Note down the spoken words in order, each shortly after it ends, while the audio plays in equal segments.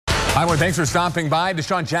Hi, everyone. Thanks for stopping by.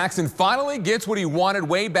 DeSean Jackson finally gets what he wanted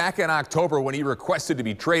way back in October when he requested to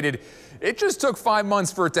be traded. It just took 5 months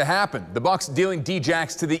for it to happen. The Bucs dealing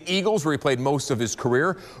D-Jax to the Eagles, where he played most of his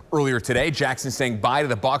career. Earlier today, Jackson saying bye to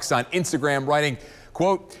the Bucs on Instagram, writing,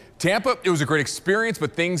 quote, "Tampa, it was a great experience,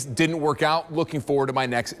 but things didn't work out. Looking forward to my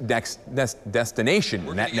next destination."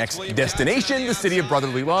 And that next destination, the city of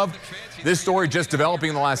brotherly love. This story just developing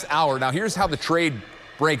in the last hour. Now, here's how the trade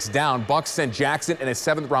breaks down. Bucs sent Jackson and a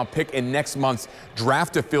 7th-round pick in next month's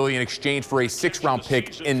draft to Philly in exchange for a 6th-round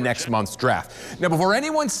pick in next month's draft. Now, before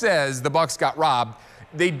anyone says the Bucs got robbed,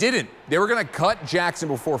 they didn't. They were going to cut Jackson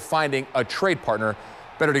before finding a trade partner.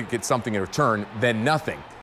 Better to get something in return than nothing.